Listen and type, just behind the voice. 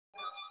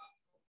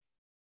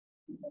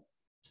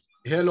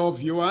Hello,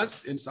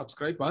 viewers and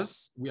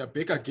subscribers. We are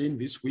back again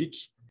this week.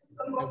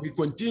 We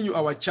continue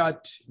our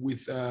chat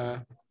with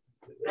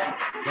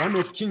one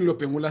of King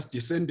Lobengula's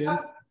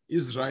descendants,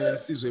 Israel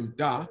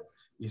Sizwe.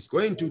 Is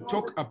going to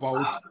talk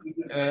about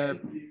a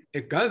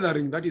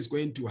gathering that is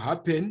going to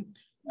happen,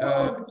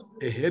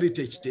 a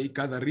Heritage Day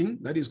gathering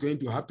that is going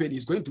to happen.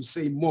 He's going to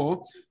say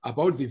more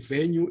about the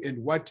venue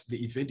and what the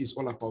event is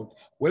all about.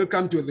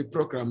 Welcome to the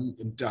program,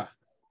 Mta.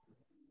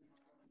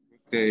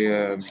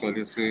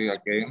 Policy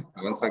again,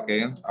 once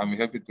again, I'm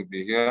happy to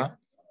be here.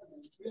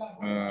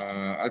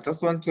 I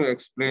just want to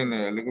explain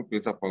a little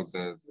bit about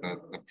the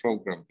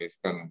program,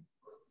 basically.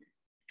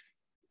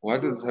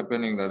 What is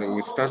happening that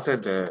we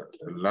started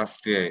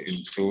last year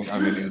in June,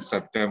 in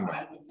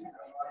September.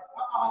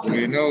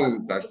 We know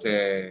that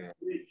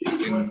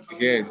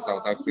here in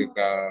South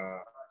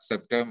Africa,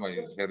 September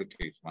is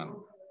Heritage Month.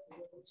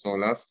 So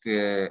last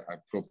year I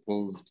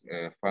proposed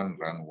a fun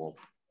run walk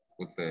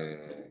with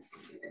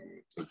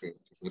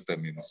the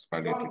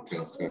municipality to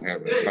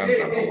have a fun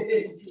run walk.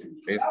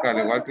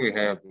 Basically, what we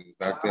have is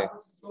that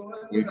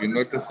we've been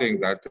noticing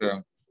that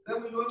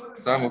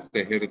some of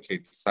the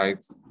heritage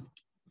sites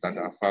that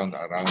are found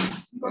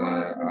around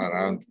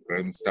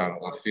Grahamstown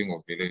or Fingo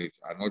village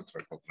are not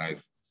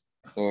recognized.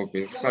 So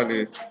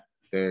basically,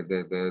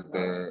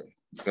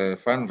 the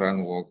fun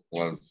run walk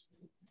was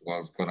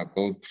gonna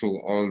go through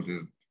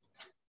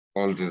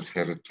all these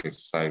heritage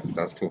sites.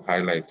 That's to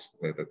highlight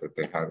the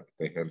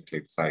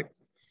heritage sites.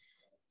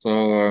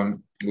 So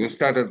we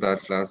started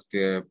that last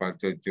year,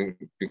 but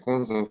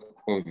because of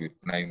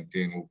COVID-19,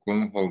 we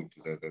couldn't hold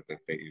the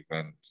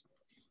event.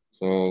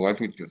 So what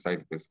we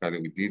decided, basically,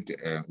 we did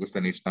with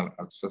the National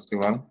Arts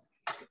Festival,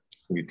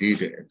 we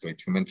did a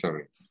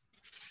documentary.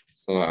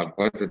 So I've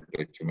got the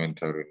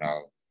documentary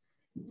now.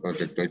 So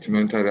the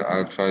documentary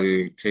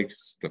actually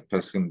takes the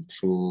person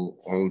through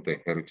all the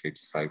heritage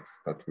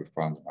sites that we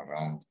found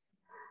around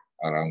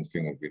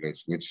Fingo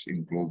village, which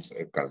includes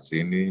a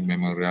Gazini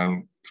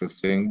Memorial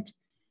Precinct,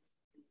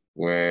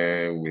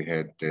 where we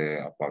had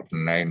about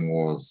 9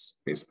 wars,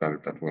 basically,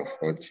 that were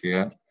fought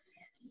here.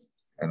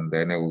 And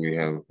then we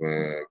have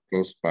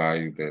close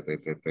by the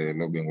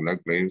Lobengula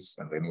graves,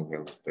 and then we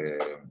have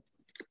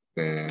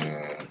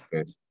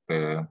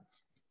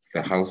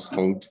the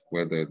household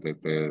where the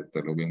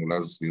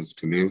Lobengulas used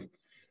to live.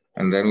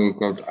 And then we've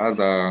got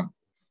other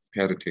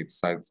heritage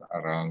sites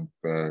around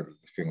the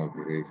Fingo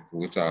village,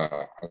 which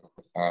are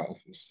of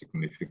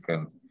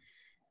significance.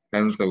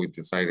 Hence, we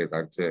decided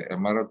that a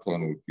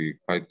marathon would be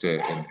quite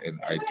an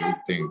ideal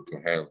thing to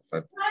have,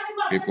 that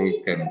people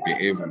can be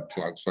able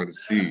to actually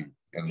see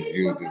and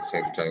view this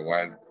heritage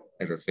while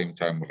at the same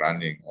time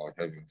running or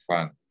having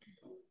fun.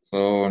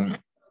 So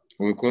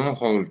we couldn't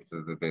hold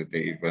the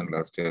event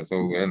last year,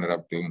 so we ended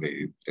up doing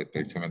the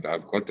documentary.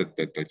 I've got the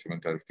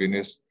documentary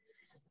finished.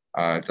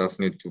 I just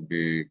need to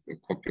be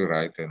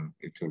copyright, and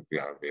it will be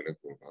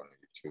available on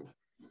YouTube.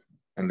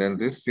 And then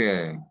this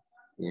year,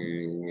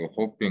 we were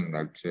hoping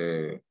that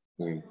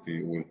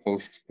we'll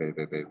host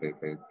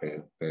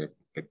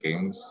the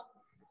games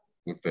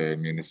with the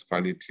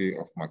municipality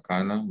of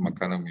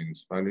Makhanda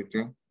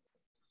Municipality.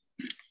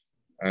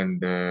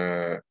 And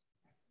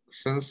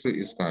since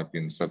it's going to be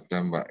in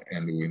September,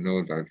 and we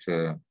know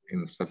that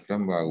in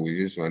September, we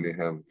usually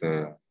have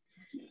the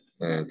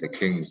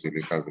King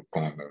Lobengula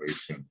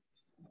commemoration.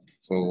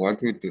 So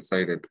what we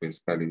decided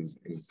basically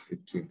is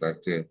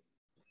that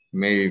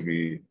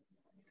maybe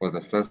for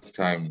the first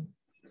time,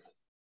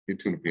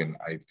 it will be an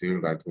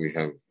ideal that we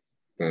have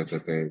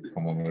the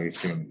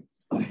commemoration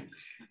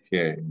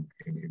here in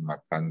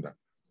Makhanda.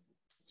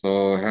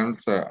 So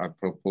hence I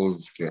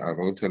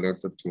wrote a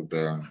letter to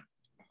the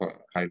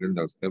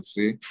Highlanders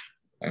FC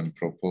and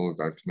proposed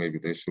that maybe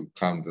they should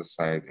come this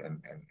side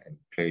and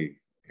play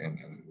and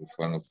with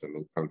one of the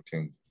local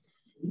teams.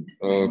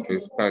 So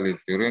basically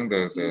during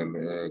the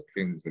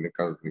King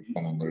Lobengula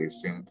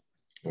commemoration,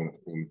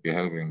 we'll be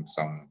having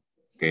some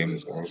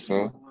games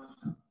also.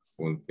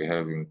 We'll be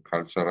having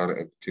cultural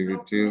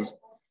activities.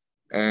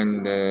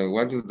 And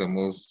what is the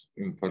most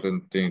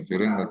important thing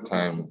during the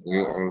time, we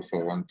also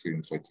want to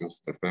introduce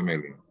the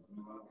family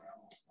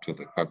to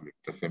the public,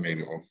 the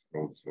family of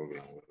Rhodes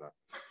Lobengula.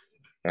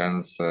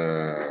 Hence,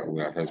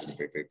 we are having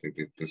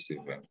this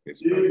event.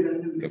 Basically,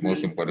 the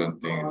most important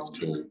thing is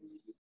to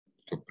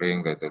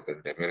bring the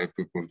very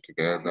people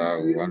together.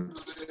 We want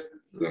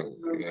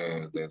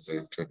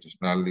the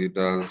traditional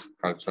leaders,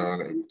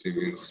 cultural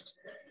activists,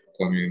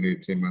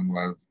 community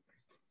members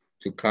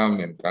to come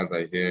and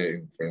gather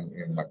here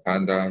in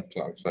Makhanda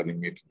to actually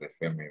meet the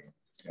family.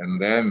 And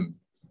then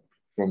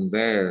from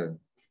there,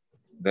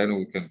 then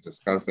we can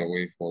discuss a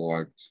way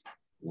forward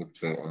with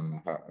the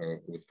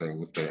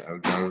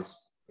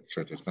elders, the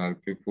traditional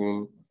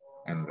people,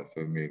 and the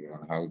family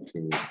on how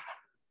to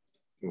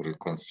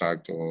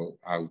reconstruct or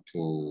how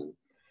to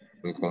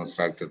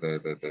reconstruct the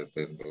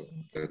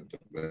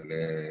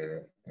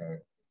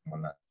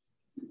monarchy.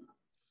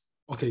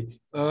 Okay,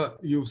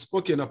 you've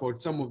spoken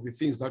about some of the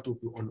things that will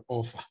be on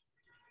offer.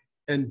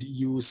 and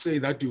you say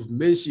that you've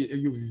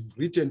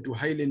written to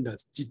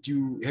Highlanders.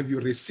 Have you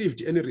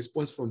received any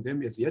response from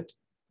them as yet?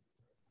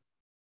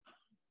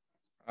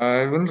 I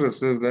haven't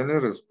received any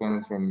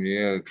response from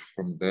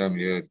them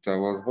yet. I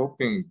was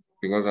hoping,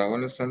 because I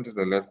only sent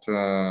the letter,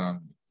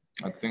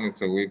 I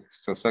think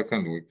it's the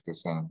second week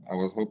this one. I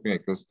was hoping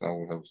at least I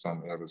will have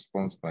a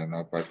response by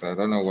now, but I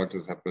don't know what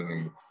is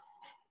happening.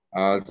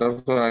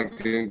 Just so I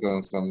give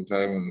them some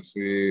time and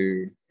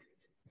see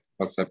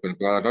what's happening.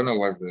 Because I don't know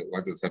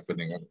what is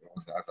happening on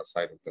the other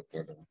side of the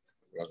border,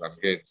 because I'm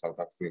here in South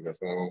Africa.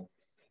 So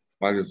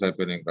what is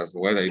happening? That's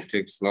whether it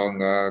takes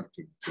longer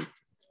to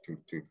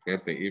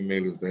get the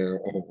emails there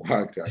or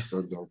what, I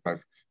don't know. But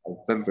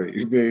I'll send the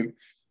email.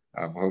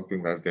 I'm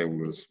hoping that they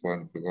will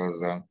respond,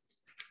 because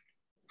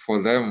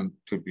for them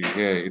to be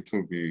here,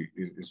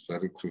 it's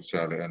very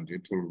crucial, and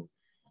it will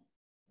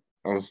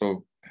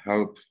also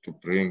help to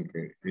bring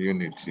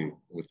unity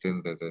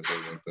within the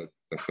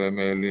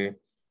family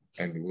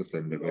and with the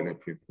Ndebele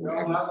people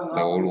and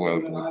the whole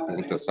world,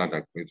 with the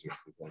SADC region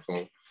people.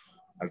 So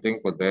I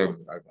think for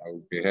them, I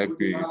would be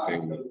happy if they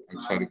would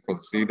actually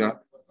consider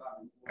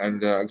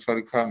and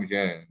actually come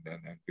here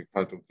and be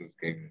part of these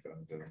games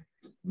and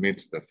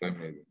meet the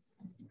family.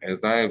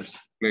 As I have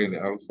explained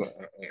also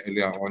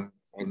earlier on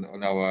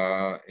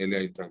our earlier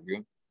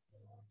interview,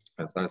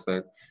 as I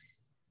said,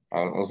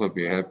 I'll also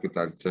be happy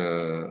that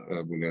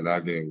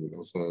Bulelade will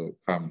also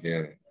come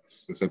here.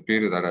 It's a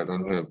pity that I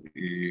don't have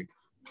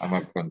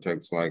AMAP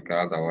contacts, like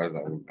otherwise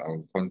I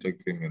will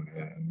contact him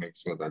and make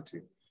sure that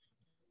he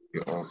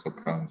also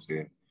comes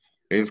here.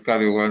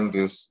 Basically, we want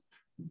this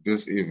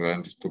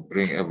event to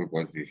bring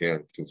everybody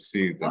here to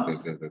see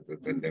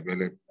the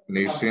developed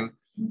nation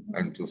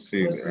and to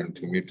see and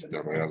to meet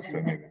the royal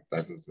family.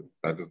 That is the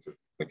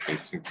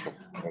basics of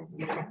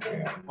this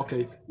thing.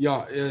 Okay,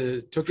 yeah,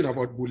 talking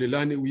about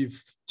Bulelani,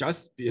 we've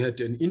just had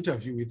an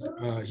interview with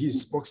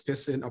his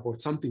spokesperson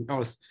about something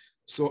else.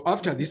 So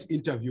after this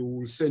interview,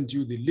 we'll send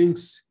you the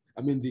links,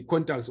 the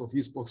contacts of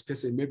his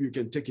spokesperson. Maybe you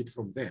can take it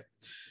from there.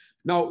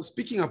 Now,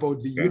 speaking about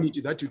the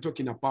unity that you're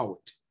talking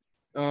about,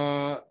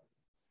 I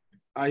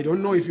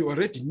don't know if you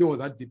already know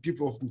that the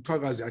people of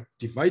Mthwakazi are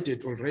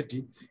divided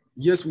already.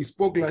 Yes, we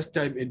spoke last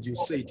time and you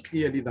said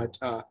clearly that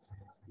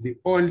the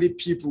only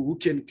people who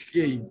can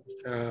claim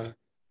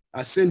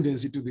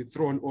ascendancy to the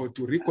throne or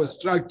to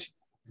reconstruct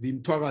the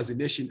Mthwakazi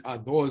nation are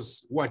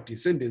those who are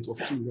descendants of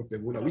King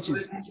Lobengula, which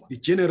is the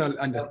general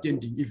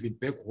understanding even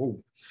back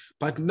home.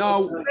 But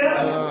now,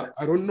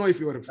 I don't know if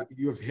you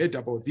have heard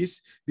about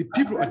this. The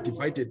people are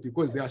divided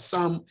because there are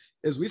some,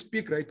 as we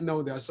speak right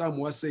now, there are some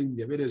who are saying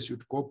the Vedas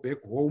should go back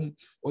home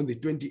on the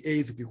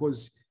 28th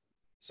because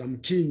some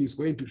king is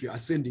going to be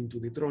ascending to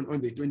the throne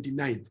on the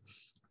 29th.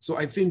 So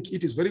I think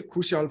it is very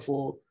crucial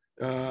for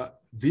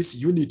this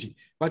unity.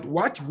 But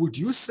what would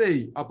you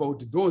say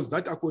about those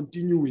that are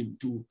continuing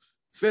to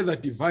further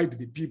divide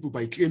the people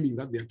by claiming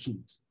that they are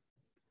kings?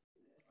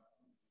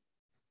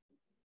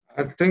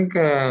 I think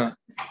the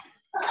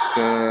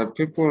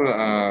people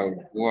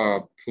who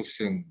are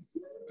pushing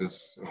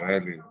this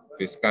rally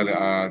basically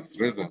are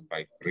driven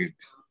by greed.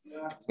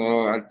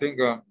 So I think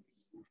the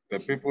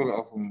people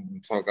of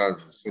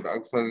Mthwakazi should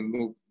actually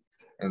look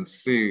and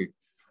see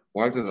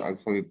what is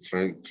actually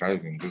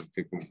driving these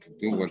people to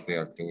do what they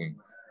are doing.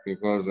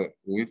 Because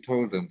we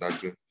told them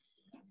that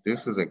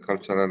this is a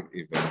cultural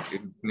event.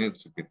 It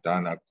needs to be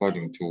done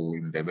according to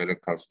Ndebele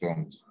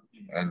customs.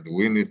 And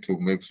we need to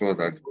make sure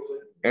that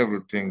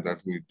everything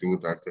that we do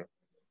that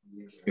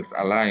it's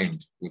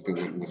aligned with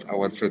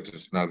our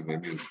traditional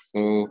values.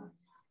 So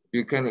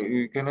you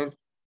cannot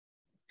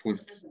put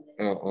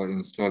or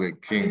install a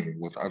king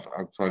without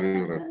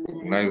actually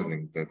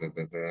recognizing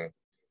the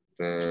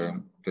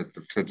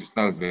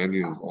traditional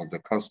values or the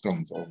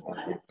customs of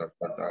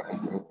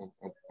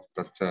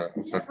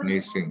that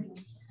nation.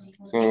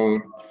 So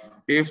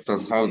if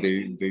that's how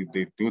they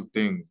do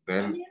things,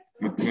 then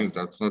it means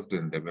that's not the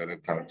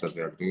Ndebele culture.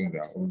 They are doing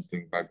their own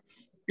thing. But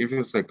if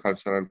it's a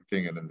cultural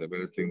thing and a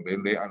Ndebele thing,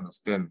 then they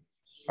understand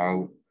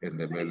how a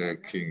Ndebele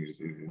king is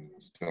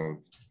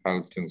installed,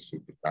 how things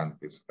should be done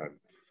basically.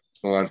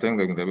 So I think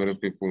the Ndebele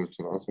people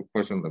should also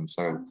question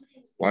themselves,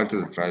 what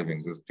is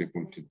driving these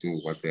people to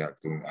do what they are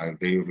doing? Are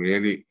they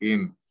really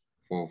in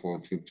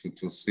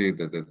to see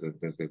that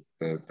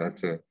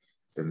the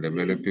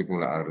Ndebele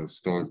people are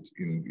restored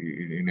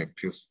in a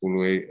peaceful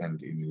way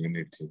and in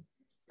unity?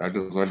 That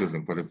is what is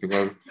important,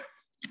 because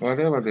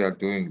whatever they are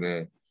doing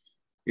there,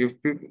 if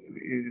people,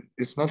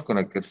 it's not going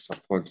to get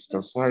support.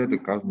 That's why the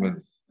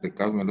government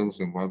of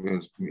Zimbabwe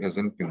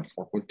hasn't been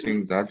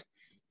supporting that.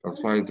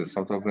 That's why the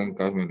South African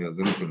government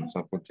hasn't been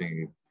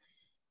supporting it.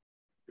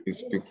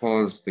 It's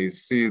because they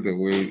see the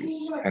way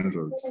it's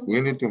handled.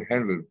 We need to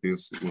handle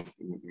this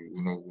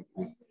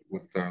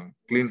with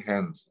clean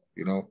hands,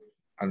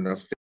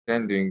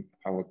 understanding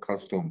our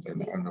customs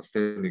and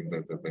understanding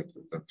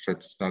the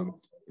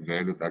traditional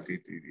value that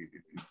it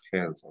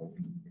has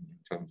in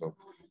terms of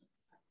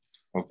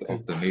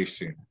the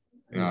nation.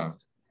 Yeah.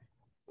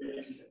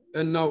 Yes.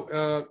 And now,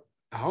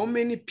 how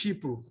many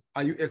people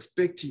are you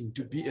expecting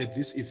to be at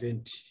this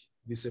event?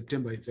 the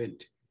September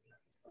event?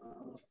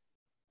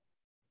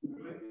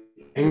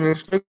 In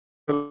respect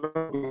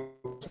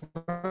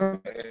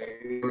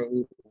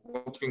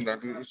hoping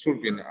that it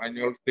should be an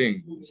annual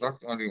thing. It's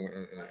not only a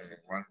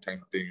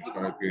one-time thing. It's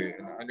going to be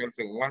an annual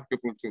thing. We want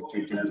people to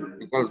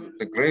because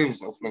the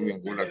graves of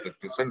Lobengula, the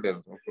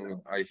descendants of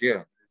Lobengula are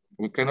here.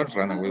 We cannot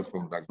run away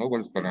from that.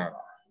 Nobody's going to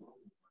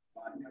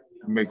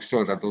make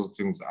sure that those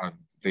things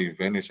they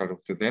vanish out of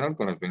the. They're not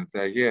going to vanish.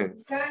 They're here.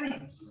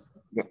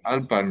 The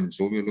Alban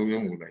Jobi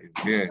Lobengula is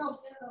here.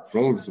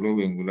 Rhodes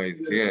Lobengula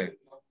is here.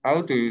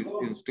 How do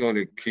you install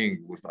a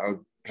king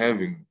without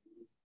having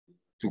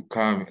to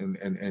come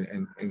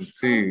and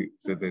see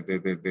the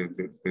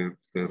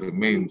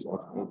remains of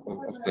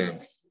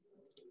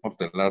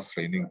the last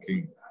reigning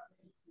king?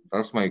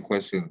 That's my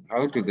question.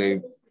 How do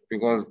they?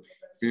 Because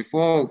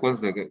before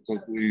once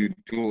we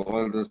do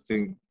all these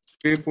things,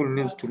 people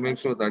need to make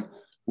sure that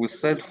we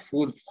set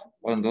food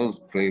on those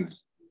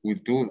graves. We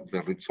do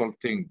the ritual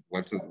thing,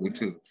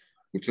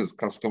 which is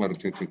customary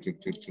to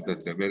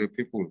the very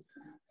people.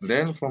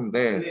 Then from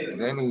there,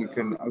 then we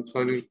can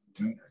actually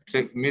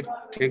take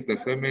the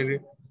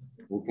family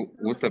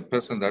with the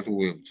person that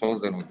we have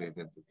chosen, or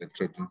the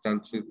traditional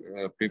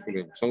people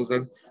have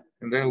chosen,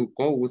 and then we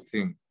go with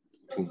him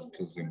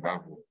to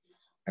Zimbabwe,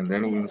 and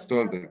then we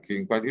install the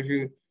king. But if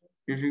you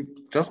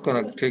just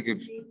gonna take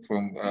it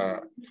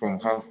from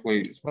halfway,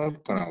 it's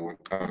not gonna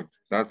work out.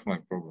 That's my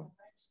problem.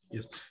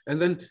 Yes,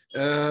 and then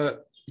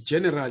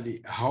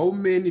generally, how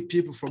many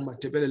people from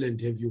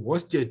Matabeleland have you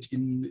hosted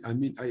in? I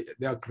mean,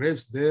 there are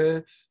graves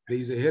there. There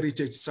is a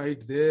heritage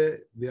site there.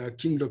 There are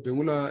King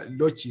Lobengula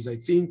lodges, I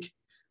think.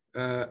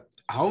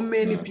 How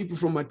many people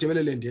from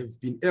Matabeleland have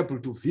been able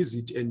to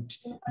visit and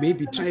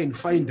maybe try and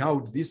find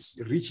out this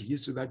rich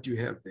history that you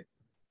have there?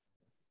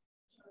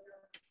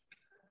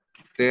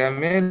 There are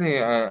many.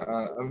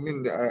 I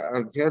mean,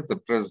 I've had the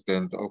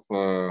president of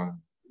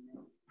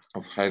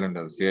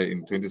Highlanders here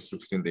in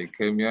 2016. They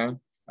came here.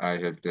 I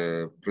had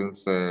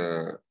Prince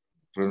Zwide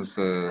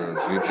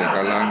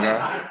Kalanga.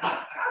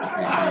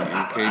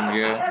 He came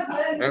here,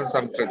 and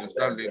some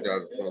traditional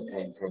leaders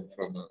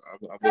from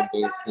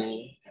Abombofu,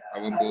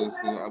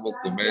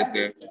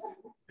 Abokumete.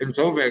 In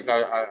Joburg,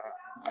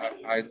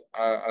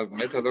 I've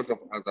met a lot of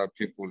other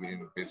people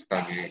in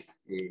basically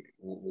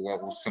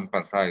who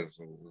sympathize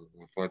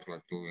with what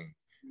we're doing,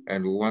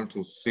 and we want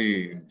to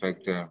see, in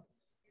fact, that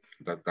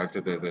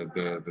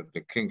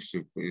the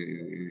kingship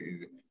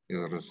is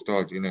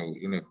restored in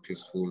a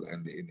peaceful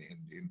and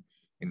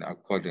in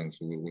accordance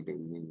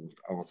with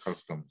our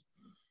customs.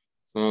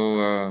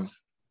 So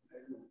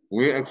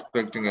we're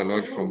expecting a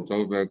lot from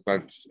Joburg,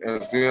 but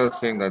as you are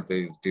saying that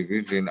there is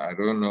division, I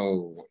don't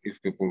know if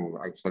people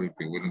will actually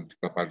be willing to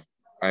come. But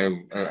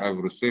I've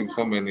received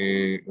so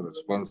many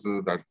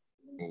responses that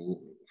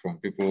from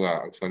people who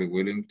are actually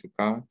willing to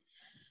come.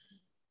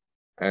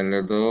 And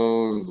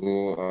those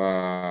who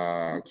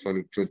are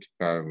actually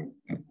critical,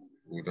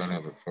 we don't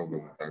have a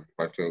problem with that.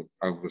 But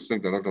I've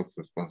received a lot of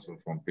responses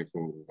from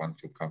people who want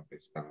to come.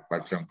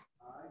 But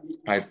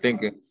I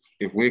think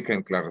if we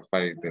can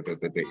clarify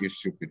the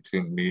issue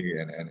between me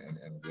and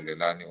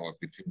Bulelani, or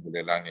between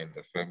Bulelani and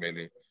the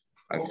family,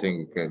 I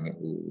think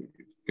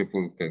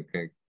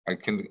I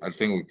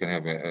think we can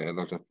have a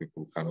lot of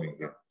people coming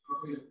here.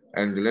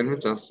 And let me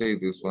just say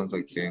this once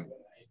again.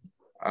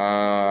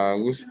 I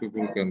wish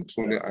people can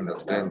truly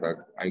understand that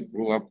I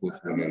grew up with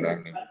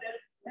Bulelani.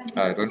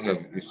 I don't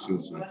have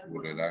issues with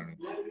Bulelani.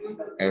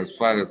 As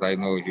far as I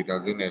know, he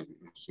doesn't have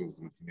issues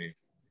with me.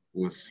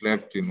 We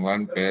slept in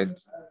one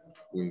bed.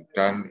 We've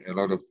done a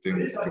lot of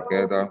things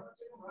together.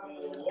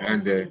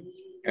 And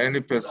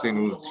any person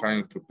who's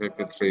trying to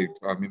perpetrate,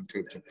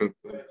 to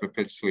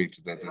perpetuate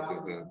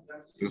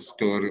the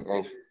story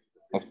of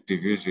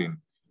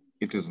division,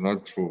 it is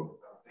not true.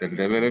 The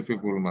Ndebele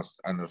people must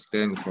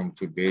understand from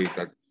today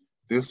that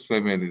this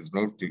family is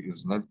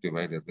not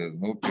divided. There's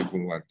no people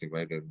who are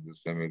divided in this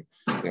family.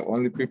 The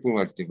only people who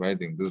are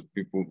dividing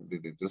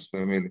this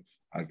family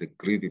are the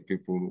greedy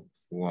people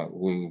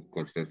who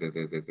got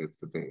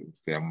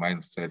their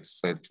mindset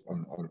set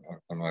on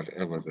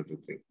whatever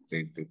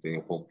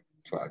they hope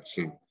to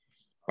achieve.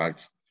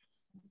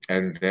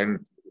 And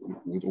then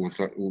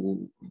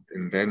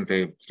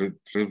they've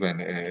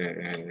driven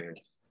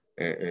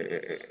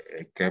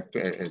a gap,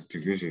 a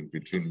division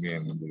between me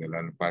and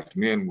Bulelani. But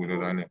me and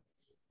Bulelani,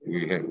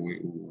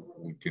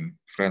 we've been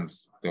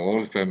friends. The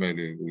whole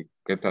family, we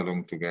get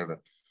along together.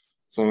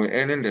 So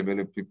any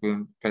Ndebele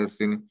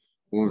person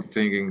who's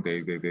thinking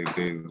there's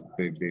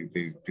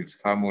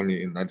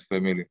disharmony in that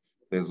family,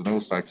 there's no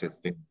such a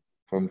thing.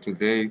 From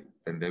today,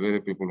 the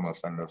Ndebele people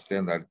must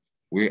understand that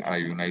we are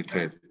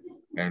united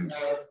and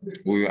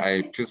we are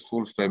a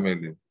peaceful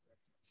family.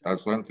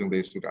 That's one thing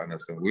they should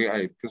understand. We are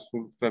a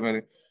peaceful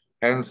family.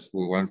 Hence,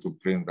 we want to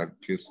bring that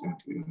peace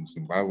in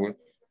Zimbabwe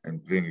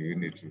and bring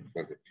unity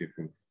for the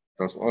people.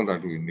 That's all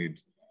that we need.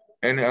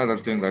 Any other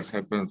thing that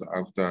happens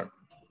after,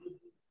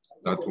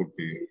 that would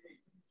be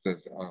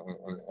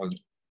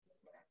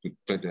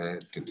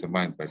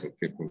determined by the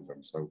people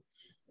themselves.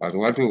 But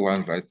what we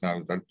want right now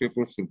is that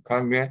people should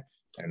come here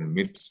and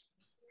meet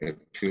a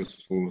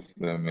peaceful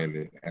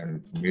family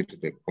and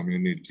meet the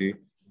community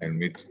and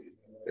meet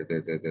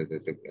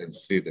and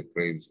see the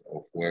graves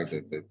of where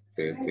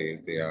their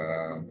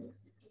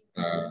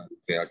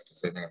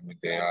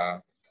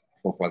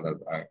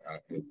forefathers are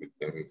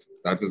buried.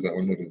 That is the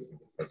only reason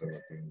that I'm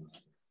doing this.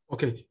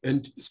 Okay,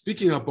 and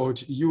speaking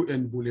about you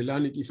and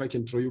Bulelani, if I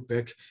can throw you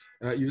back,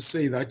 you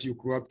say that you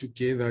grew up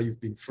together,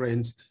 you've been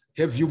friends.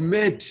 Have you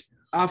met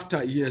after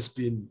he has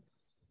been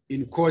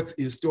in court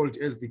installed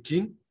as the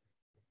king?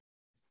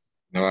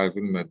 No, I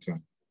haven't met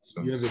him.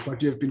 So.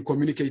 But you have been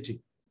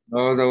communicating?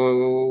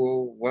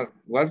 No,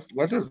 what's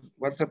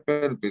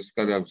happened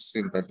basically, I've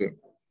seen that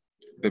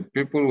the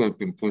people who have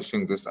been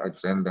pushing this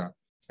agenda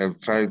have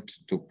tried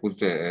to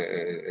put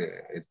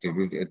a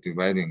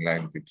dividing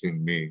line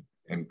between me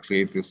and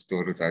create this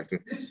story that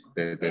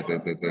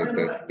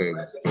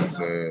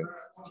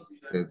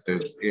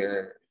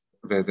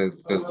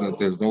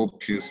there's no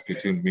peace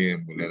between me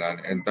and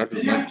Bulelani, and that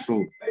is not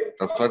true.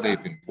 That's what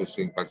they've been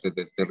pushing. But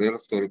the real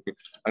story,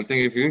 I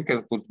think if you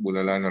can put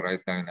Bulelani right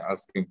now and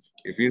ask him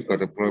if he's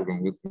got a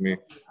problem with me,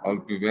 I'll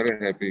be very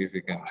happy if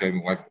he can tell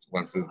me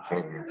what's his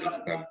problem.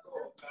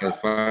 As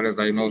far as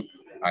I know,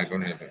 I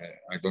don't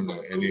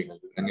know any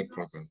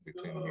problems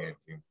between me and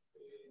him.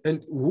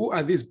 And who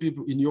are these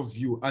people in your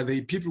view? Are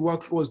they people who are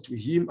close to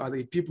him? Are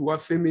they people who are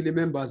family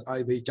members?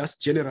 Are they just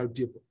general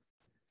people?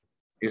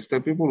 It's the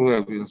people who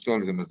have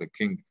installed him as the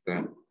king.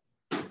 The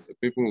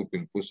people who've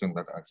been pushing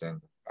that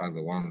agenda are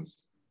the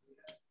ones.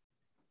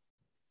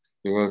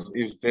 Because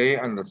if they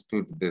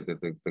understood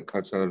the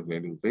cultural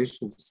value, they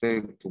should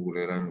say to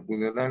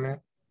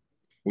Bulelani,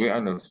 we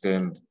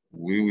understand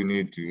we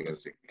need you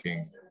as a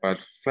king. But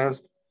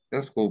first,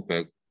 let's go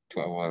back to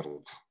our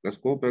roots. Let's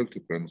go back to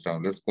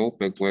Grahamstown. Let's go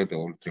back where the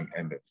whole thing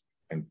ended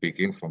and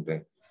begin from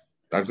there.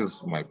 That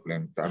is my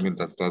plan. I mean,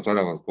 that's what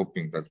I was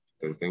hoping that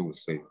they would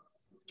say.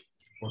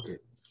 Okay.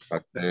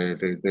 But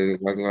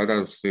what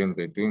I've seen,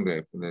 they're doing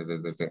the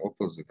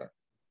opposite.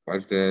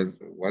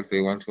 What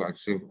they want to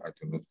achieve, I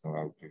do not know.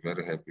 I'll be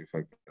very happy if I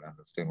can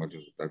understand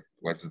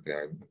what is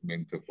their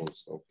main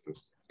purpose of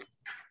this.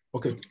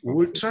 Okay,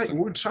 we'll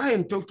try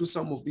and talk to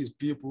some of these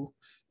people.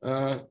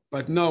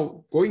 But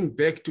now going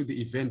back to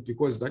the event,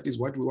 because that is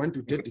what we want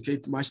to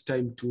dedicate much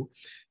time to.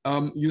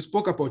 You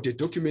spoke about a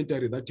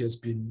documentary that has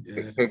been.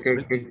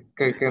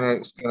 Can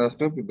I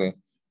stop you there?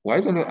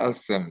 Why don't you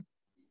ask them,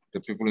 the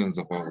people in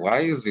Zimbabwe,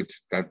 why is it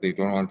that they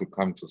don't want to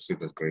come to see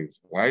the graves?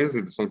 Why is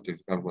it so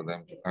difficult for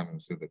them to come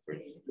and see the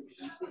graves?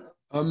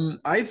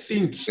 I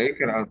think they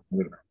can ask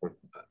me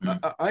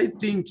that. I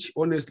think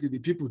honestly the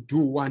people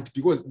do want,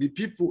 because the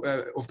people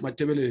of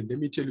Matabeleland, let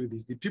me tell you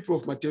this, the people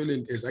of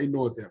Matabeleland, as I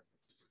know them,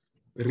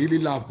 really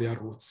love their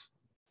roots.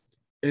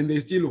 And they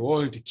still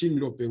hold King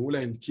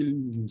Lobengula and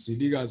King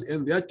Mthwakazi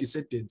and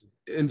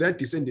their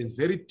descendants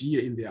very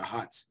dear in their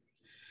hearts.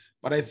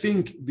 But I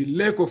think the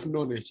lack of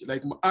knowledge,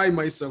 like I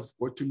myself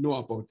got to know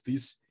about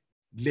this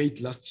late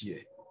last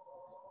year.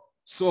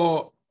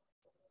 So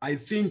I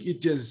think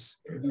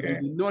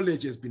the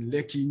knowledge has been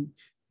lacking.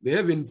 They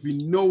haven't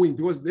been knowing,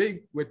 because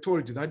they were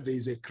told that there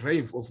is a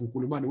grave of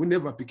Nkulumane who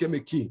never became a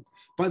king,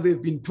 but they've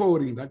been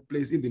touring that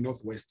place in the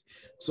Northwest.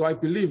 So I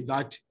believe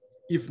that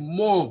if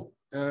more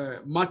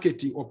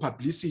marketing or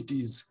publicity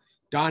is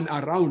done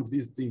around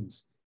these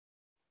things,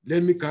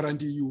 let me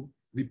guarantee you,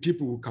 the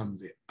people will come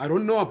there. I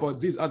don't know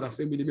about these other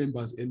family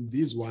members and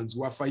these ones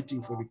who are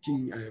fighting for the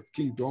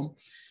kingdom,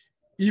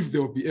 if they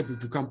will be able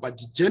to come. But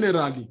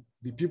generally,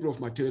 the people of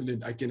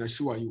Matabeleland, I can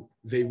assure you,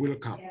 they will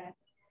come.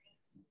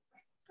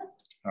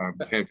 I'm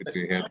happy to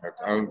hear that.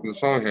 I'll be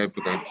so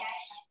happy that,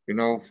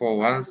 for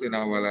once in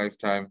our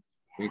lifetime,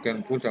 we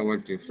can put our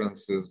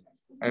differences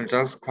and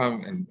just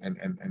come and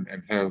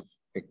have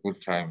a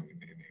good time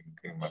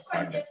in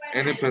Makhanda.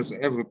 Any person,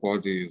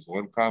 everybody is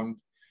welcomed.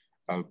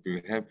 I'll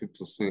be happy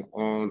to see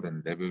all the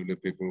Ndebele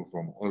people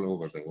from all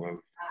over the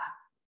world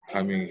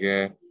coming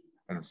here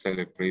and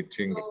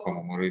celebrating the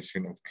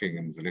commemoration of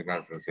King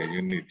Mthwakazi as a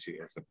unity,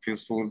 as a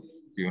peaceful,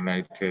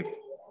 united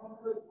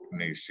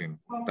nation.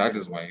 That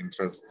is my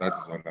interest. That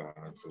is what I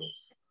want to do.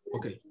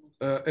 Okay.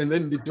 And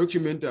then the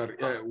documentary,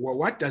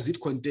 what does it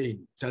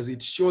contain? Does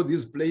it show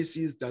these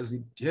places? Does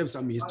it have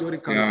some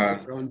historical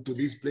background to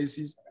these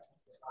places?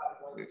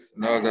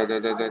 No,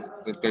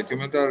 the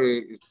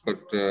documentary is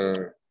got...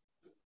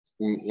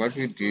 what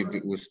we did,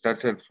 we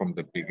started from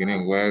the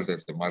beginning where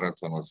the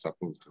marathon was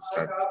supposed to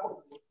start,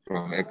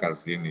 from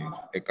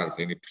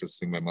Ekazini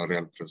Prison,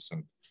 Memorial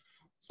Prison.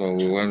 So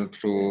we went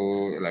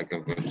through like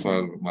a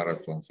virtual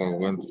marathon. So we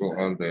went through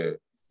all the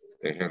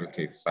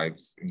heritage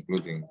sites,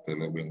 including the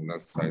Lobengula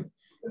site.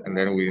 And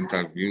then we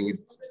interviewed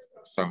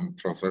some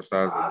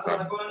professors and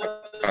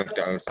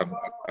some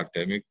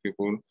academic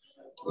people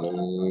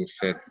who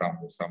shared some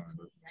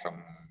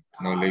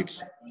knowledge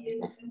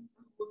of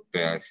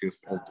their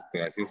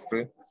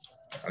history.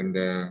 And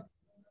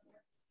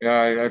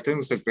I think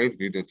it's a great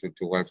video to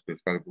watch,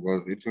 basically,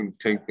 because it will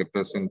take the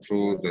person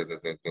through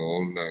the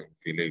whole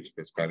village,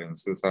 basically, and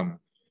see some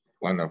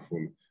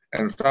wonderful,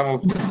 and some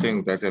of the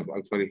things that have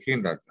actually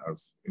hindered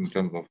us in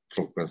terms of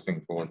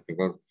progressing forward,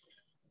 because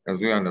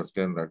as we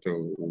understand that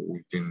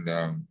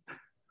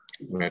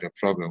we had a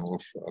problem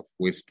of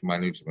waste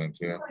management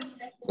here.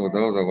 So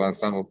those are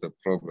some of the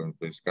problems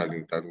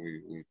basically that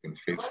we've been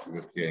faced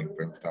with here in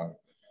Grahamstown.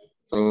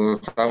 So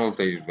some of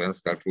the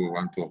events that we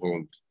want to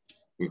hold,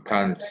 we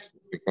can't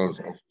because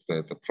of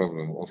the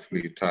problem of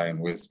litter and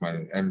waste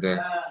management. And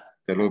the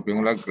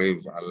Lobengula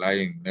graves are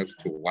lying next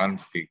to one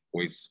big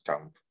waste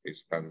dump,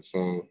 basically.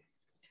 So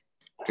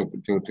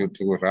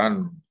to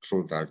run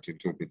through that,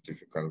 it will be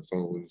difficult.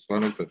 So it's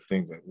one of the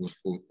things that we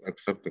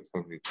accept the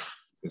COVID.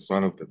 It's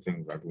one of the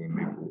things that we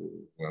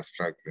are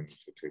struggling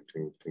to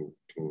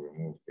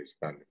remove,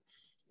 basically,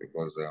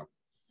 because the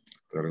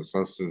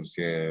resources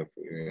here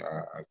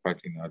are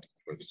quite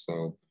inadequate.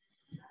 So,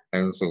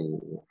 and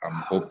so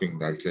I'm hoping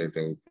that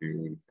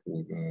we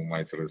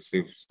might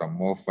receive some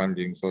more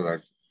funding so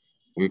that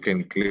we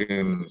can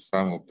clean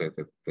some of the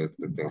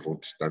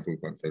routes that we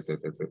want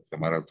the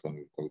marathon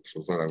will go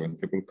through, so that when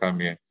people come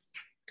here,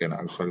 can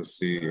actually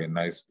see a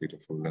nice,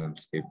 beautiful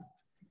landscape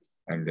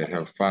and they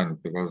have fun,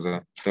 because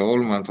the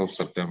whole month of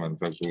September, in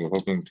fact, we're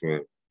hoping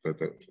to have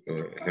the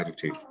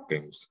heritage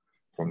games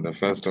from the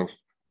 1st of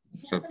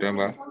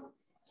September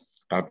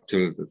up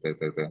till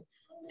the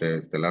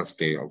last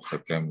day of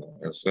September.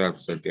 As I have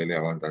said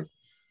earlier on, that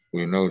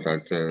we know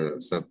that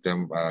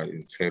September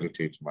is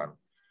Heritage Month.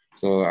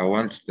 So I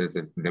want the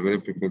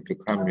Ndebele people to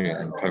come here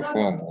and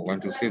perform. I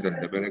want to see the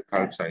Ndebele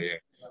culture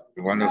here.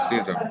 We want to see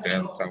them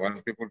dance. I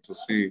want people to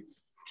see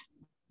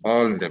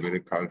all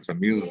Ndebele culture,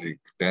 music,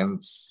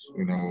 dance,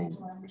 you know,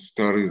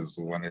 stories.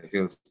 We want to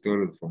hear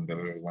stories from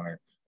Ndebele. We want to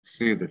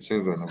see the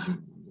children of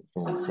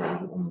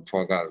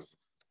Mthwakazi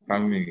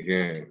coming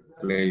here,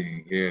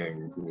 playing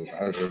here with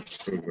other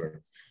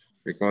children.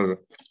 Because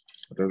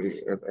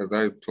as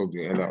I told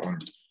you earlier on,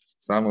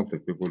 some of the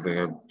people, they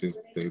have this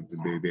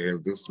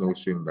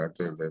notion that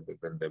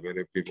the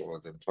Ndebele people or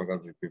the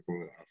Mthwakazi people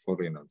are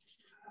foreigners,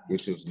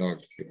 which is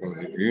not, because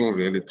if you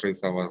really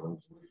trace our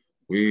roots,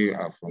 we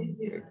are from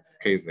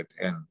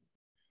KZN.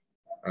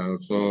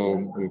 So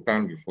we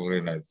can't be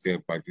foreigners here,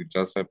 but it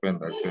just happened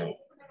that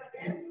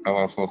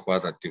our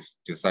forefather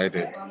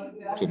decided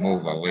to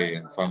move away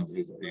and found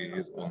his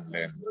own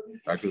land.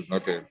 That is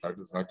not a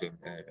problem,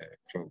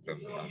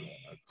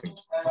 I think.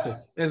 Okay,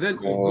 and then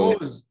so,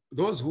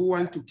 those who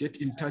want to get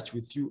in touch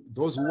with you,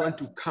 those who want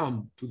to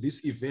come to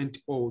this event,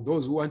 or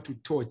those who want to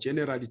tour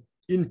generally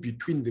in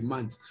between the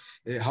months,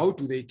 how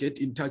do they get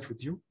in touch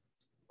with you?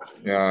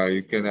 Yeah,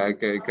 I can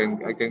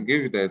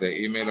give you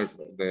the email.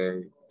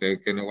 They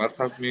can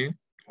WhatsApp me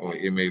or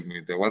email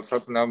me. The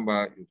WhatsApp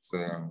number is,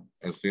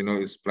 as you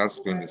know, is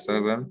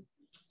 +27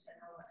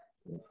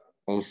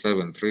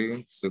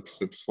 073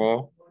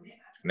 664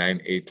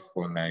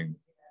 9849.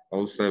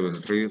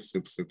 073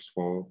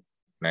 664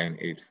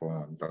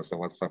 9841. That's the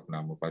WhatsApp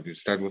number, but you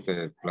start with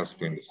a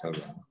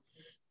 +27.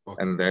 Okay.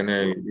 And then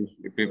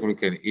if people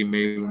can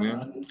email me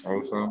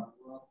also,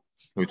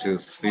 which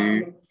is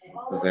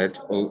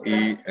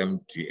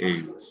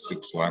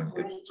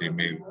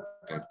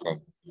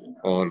CZOEMDA61@gmail.com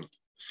or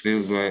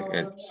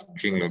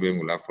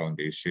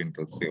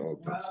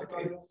sizwe@kinglobengulafoundation.co.za.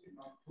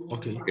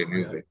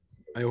 Okay.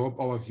 I hope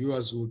our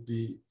viewers will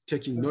be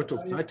taking note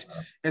of that.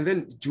 And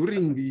then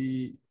during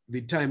the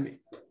time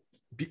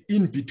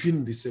in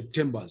between the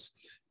Septembers,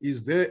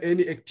 is there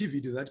any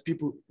activity that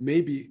people,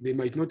 maybe they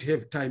might not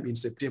have time in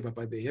September,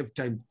 but they have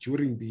time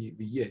during the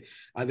year?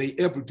 Are they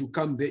able to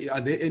come there? Are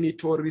there any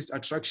tourist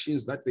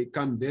attractions that they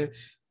come there,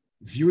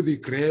 view the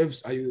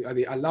graves? Are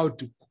they allowed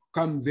to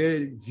come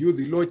there, view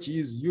the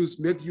lodges,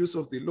 make use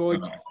of the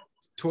lodge,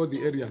 tour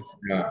the areas?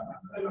 Yeah.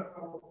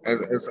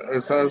 As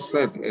I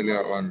said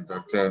earlier on,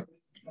 that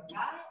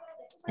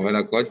when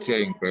I got here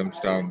in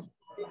Grahamstown,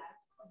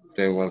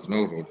 there was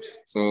no route.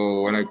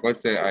 So when I got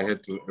there, I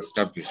had to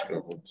establish a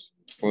route.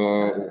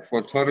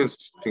 For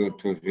tourists to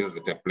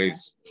visit a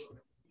place,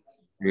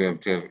 you have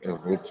to have a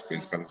route,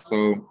 basically.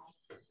 So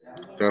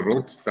the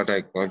route that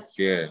I got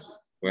here,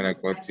 when I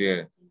got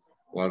here,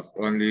 was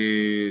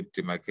only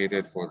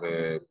demarcated for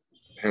the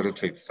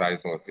heritage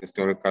sites or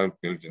historical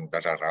buildings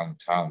that are around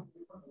town.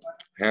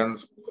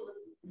 Hence,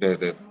 there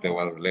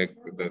was lack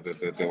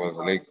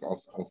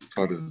of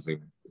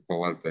tourism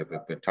towards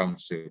the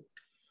township.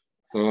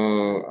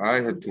 So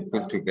I had to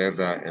put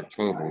together a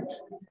tour route.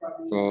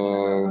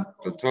 So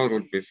the tour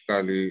route,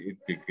 basically, it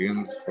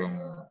begins from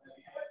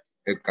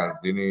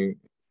Ekazini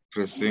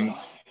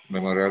precinct,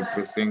 memorial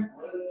precinct.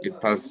 It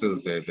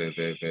passes the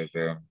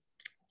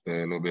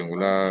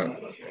Lobengula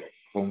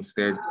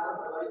homestead.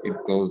 It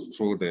goes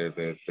through the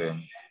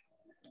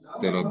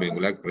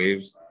Lobengula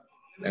graves,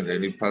 and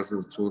then it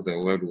passes through the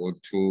World War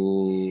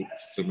II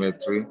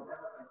cemetery,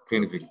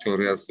 Queen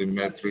Victoria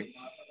Cemetery,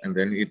 and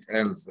then it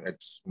ends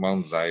at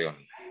Mount Zion.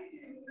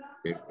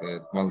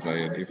 Mount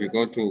Zion. If you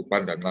go to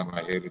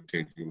Pandangama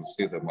Heritage, you will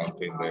see the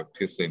mountain there,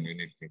 Peace and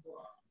Unity.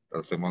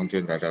 That's a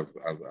mountain that I've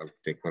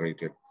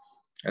decorated.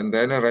 And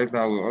then right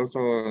now we're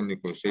also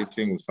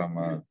negotiating with some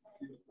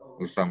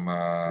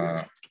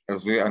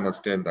as we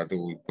understand that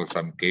we got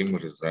some game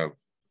reserve,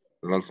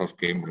 lots of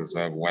game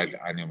reserve, wild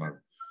animals.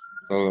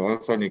 So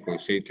also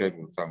negotiated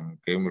with some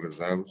game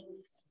reserves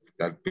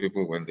that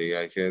people, when they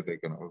are here, they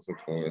can also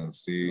go and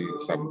see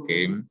some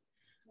game.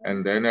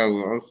 And then I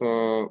will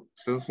also,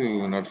 since we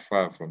were not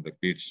far from the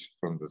beach,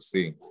 from the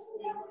sea,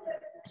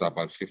 it's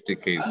about 50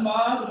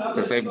 km,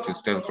 the same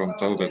distance from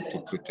Joburg to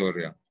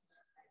Pretoria.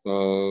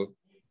 So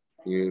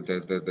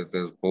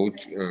there's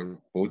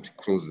boat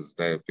cruises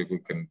there. People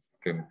can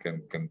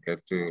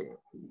get to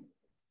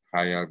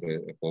hire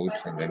the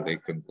boats, and then they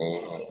can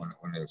go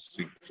on a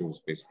sea cruise.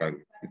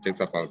 Basically, it takes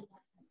about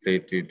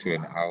 30 to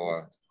an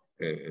hour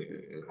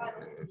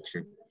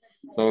trip.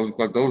 So we've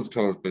got those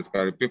tours.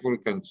 Basically, people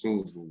can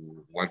choose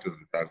what is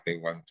it that they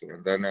want to,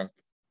 and then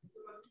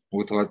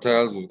with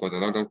hotels, we've got a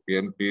lot of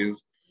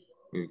BNBs.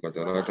 We've got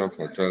a lot of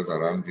hotels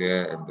around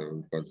here, and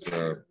we've got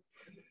a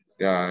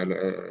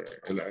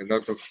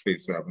lot of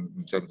space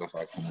in terms of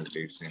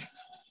accommodation.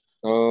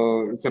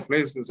 So it's a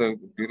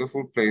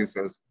beautiful place.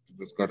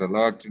 It's got a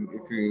lot.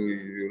 If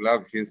you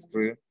love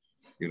history,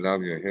 you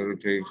love your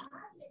heritage,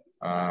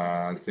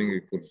 I think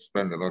you could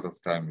spend a lot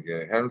of time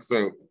here. Hence,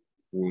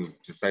 we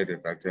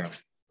decided that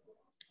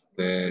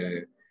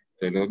the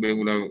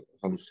Lobengula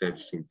homestead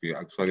should be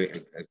actually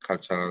a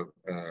cultural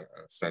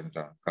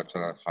center,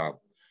 cultural hub,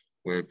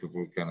 where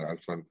people can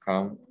actually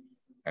come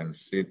and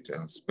sit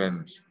and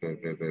spend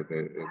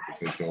the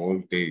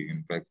whole day,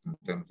 in fact, in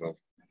terms of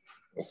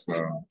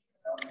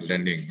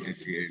learning,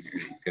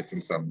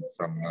 getting some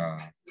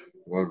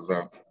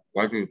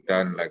what we've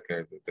done, like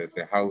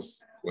the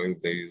house where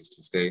they used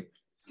to stay,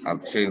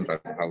 I've changed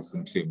that house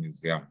into a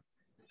museum.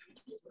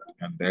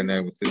 And then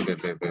within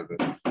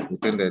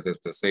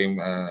the same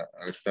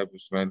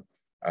establishment,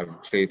 I've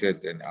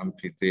created an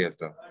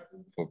amphitheater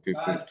for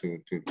people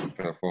to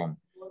perform.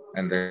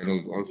 And then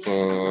we've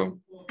also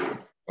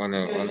on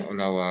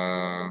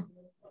our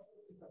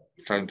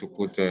trying to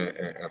put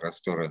a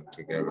restaurant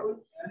together.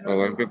 So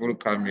when people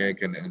come here,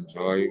 can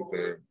enjoy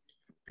the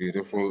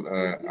beautiful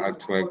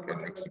artwork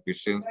and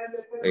exhibition.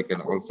 They can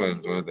also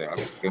enjoy the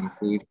African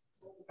food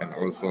and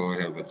also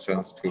have a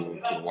chance to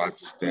watch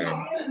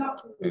some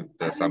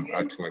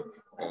artwork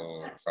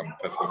or some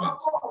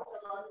performance.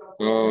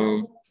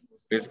 So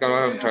basically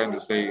what I'm trying to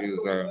say is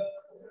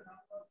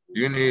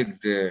you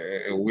need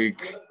a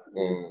week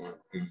or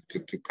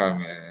to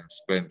come and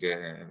spend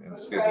and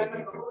see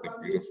the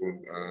beautiful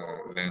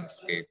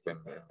landscape and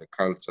the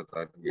culture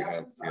that we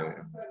have here.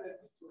 And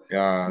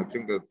yeah, I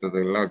think that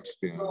the lot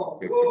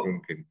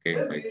people can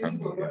gain by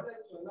coming here.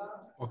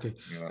 Okay.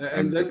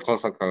 And then, the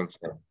Xhosa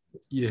culture.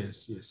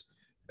 Yes, yes.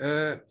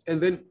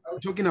 And then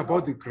talking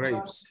about the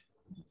grapes,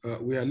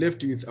 we are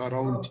left with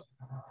around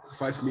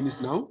 5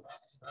 minutes now.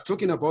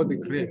 Talking about the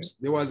grapes,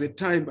 there was a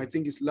time, I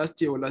think it's last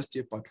year or last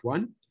year, part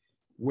 1,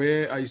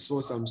 where I saw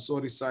some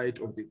sorry side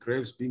of the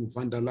grapes being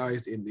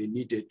vandalized and they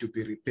needed to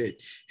be repaired.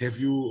 Have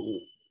you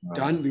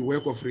done the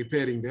work of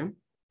repairing them?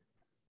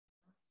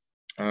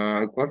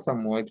 I got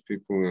some white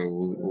people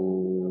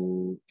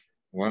who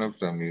one of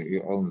them, he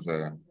owns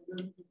a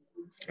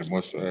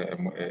mortuary.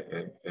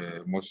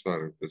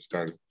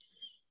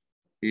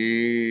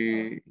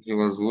 He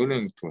was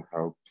willing to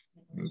help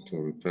to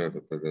repair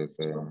the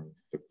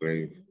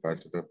grave, but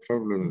the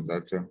problem is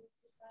that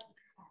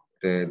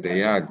the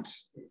yard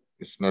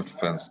is not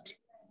fenced.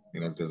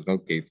 There's no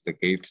gate. The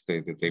gates,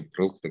 they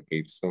broke the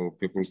gate, so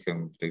people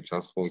they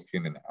just walk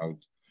in and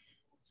out.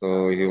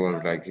 So he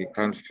was like, he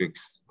can't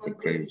fix the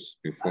graves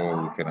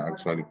before we can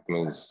actually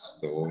close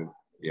the whole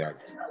yard.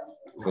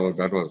 So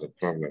that was the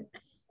problem.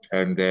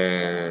 And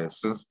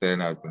since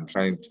then, I've been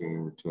trying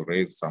to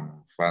raise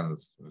some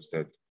funds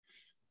instead,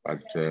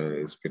 but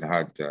it's been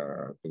hard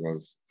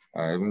because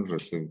I haven't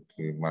received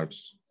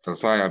much.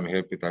 That's why I'm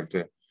happy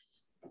that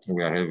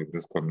we are having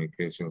this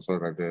communication, so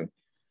that the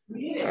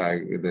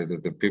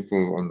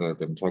people on the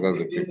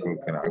Mthwakazi people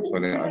can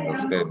actually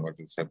understand what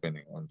is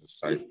happening on this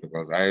side,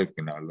 because I have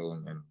been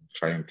alone and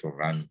trying to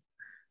run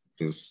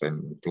this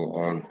and do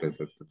all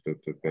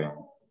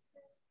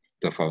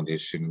the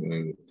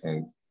foundation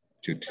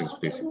duties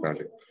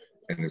basically,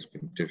 and it's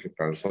been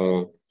difficult.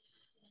 So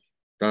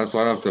that's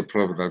one of the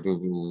problems that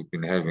we've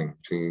been having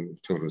to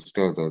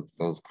restore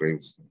those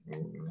graves.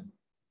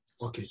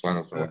 Okay. It's one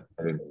of the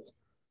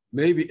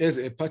maybe as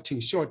a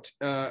parting shot,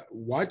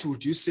 what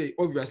would you say?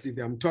 Obviously,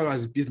 the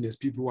Mthwakazi business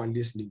people who are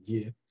listening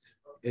here,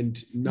 and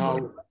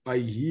now I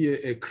hear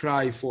a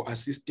cry for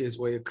assistance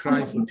or a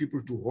cry for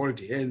people to hold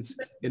hands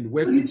and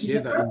work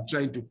together in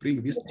trying to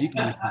bring this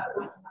dignity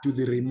to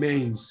the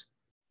remains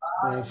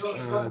of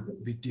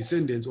the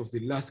descendants of the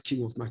last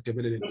king of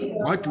Makhanda.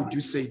 What would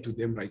you say to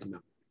them right now?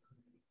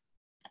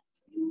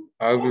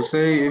 I would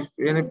say if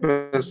any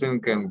person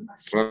can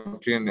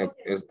drop in a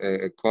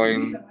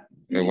coin,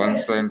 a 1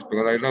 cent,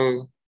 because I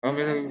know how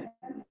many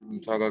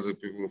Mthwakazi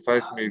people,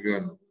 5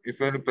 million.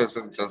 If any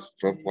person just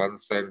drop 1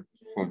 cent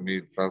for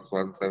me, that's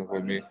 1 cent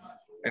for me,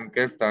 and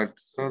get that,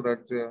 so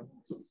that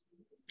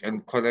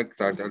and collect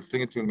that, I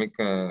think it will make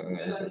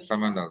a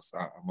tremendous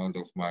amount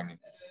of money,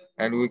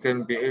 and we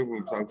can be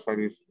able to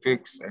actually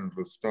fix and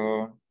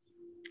restore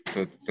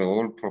the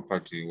whole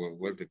property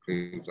where the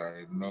graves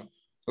are,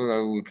 So so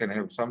that we can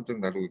have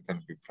something that we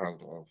can be proud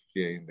of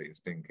here in the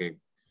Eastern Cape.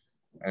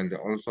 And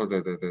also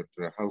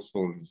the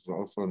household is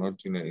also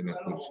not in a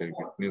good shape.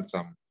 It needs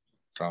some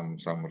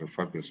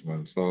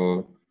refurbishment.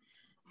 So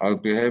I'll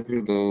be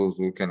happy those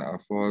who can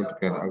afford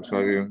can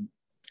actually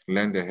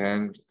lend a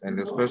hand, and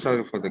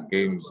especially for the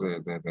games,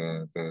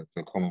 the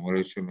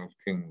commemoration of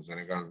King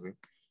Lobengula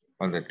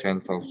on the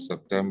 10th of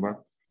September.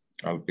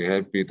 I'll be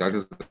happy. That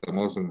is the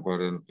most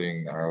important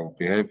thing. I'll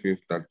be happy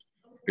if that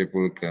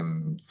people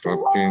can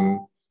drop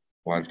in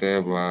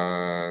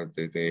whatever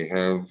they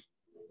have,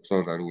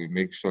 so that we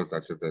make sure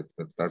that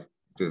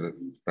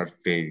that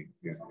day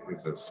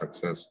is a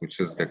success, which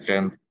is the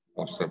 10th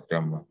of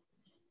September.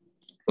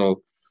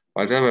 So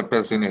whatever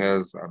person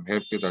has, I'm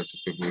happy that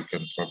people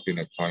can drop in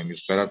a coin.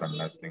 It's better than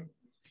nothing.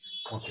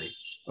 Okay.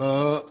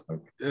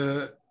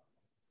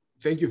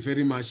 Thank you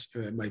very much,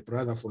 my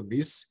brother, for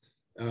this.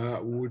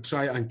 We'll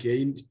try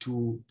again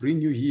to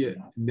bring you here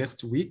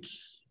next week,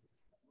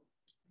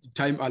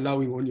 time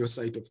allowing on your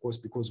side, of course,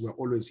 because we're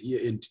always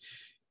here. And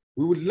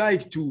we would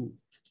like to,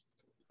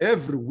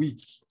 every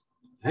week,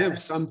 have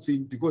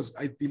something, because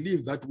I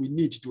believe that we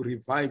need to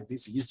revive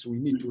this history. We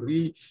need to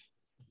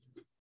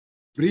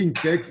bring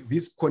back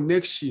this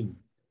connection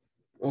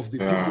of the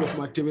people of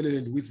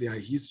Matabeleland with their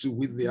history,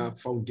 with their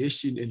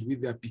foundation, and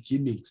with their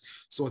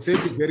beginnings. So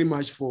thank you very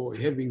much for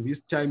having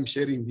this time,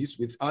 sharing this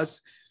with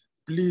us.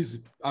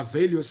 Please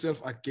avail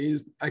yourself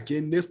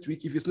again next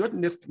week. If it's not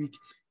next week,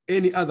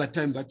 any other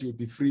time that you'll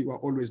be free, we're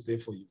always there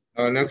for you.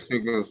 Next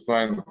week is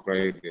fine,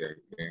 Friday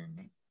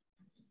again.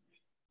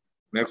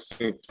 Next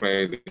week,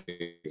 Friday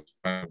is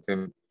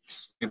fine.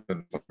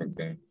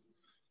 Again.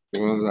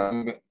 Because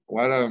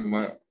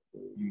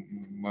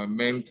my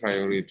main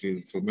priority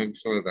is to make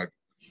sure that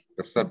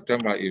the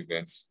September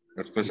event,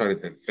 especially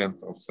the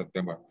 10th of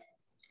September,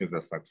 is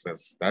a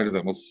success. That is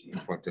the most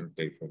important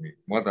day for me,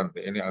 more than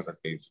any other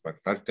days. But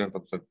that 10th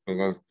of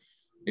September,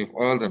 if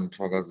all the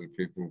Mthwakazi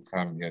people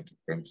come here to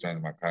Premston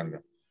and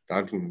Makhanda,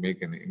 that will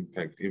make an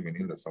impact even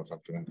in the South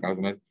African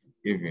government,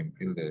 even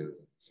in the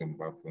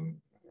Zimbabwean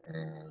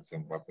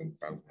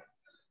government.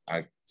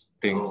 I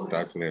think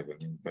that will have an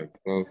impact.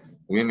 So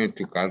we need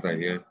to gather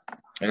here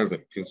as a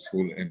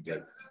peaceful and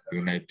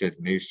united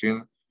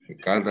nation. We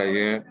gather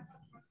here.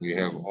 We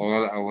have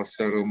all our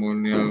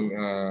ceremonial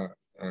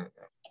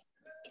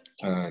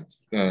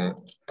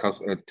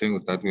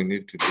things that we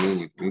need to do.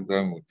 We do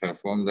them, we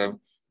perform them.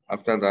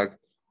 After that,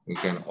 we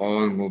can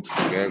all move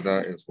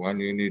together as one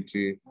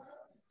unity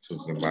to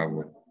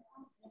Zimbabwe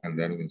and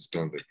then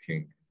install the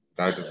king.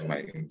 That is my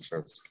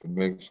interest, to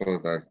make sure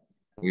that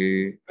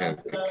we have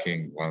a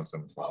king once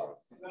and for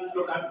all.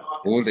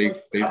 Who they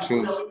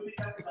choose,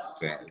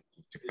 it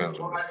depends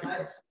on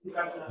the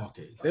people.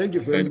 Okay, thank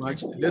you very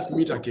much. Let's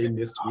meet again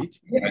next week.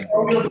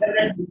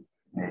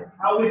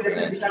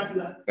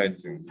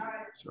 Thank you.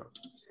 Sure.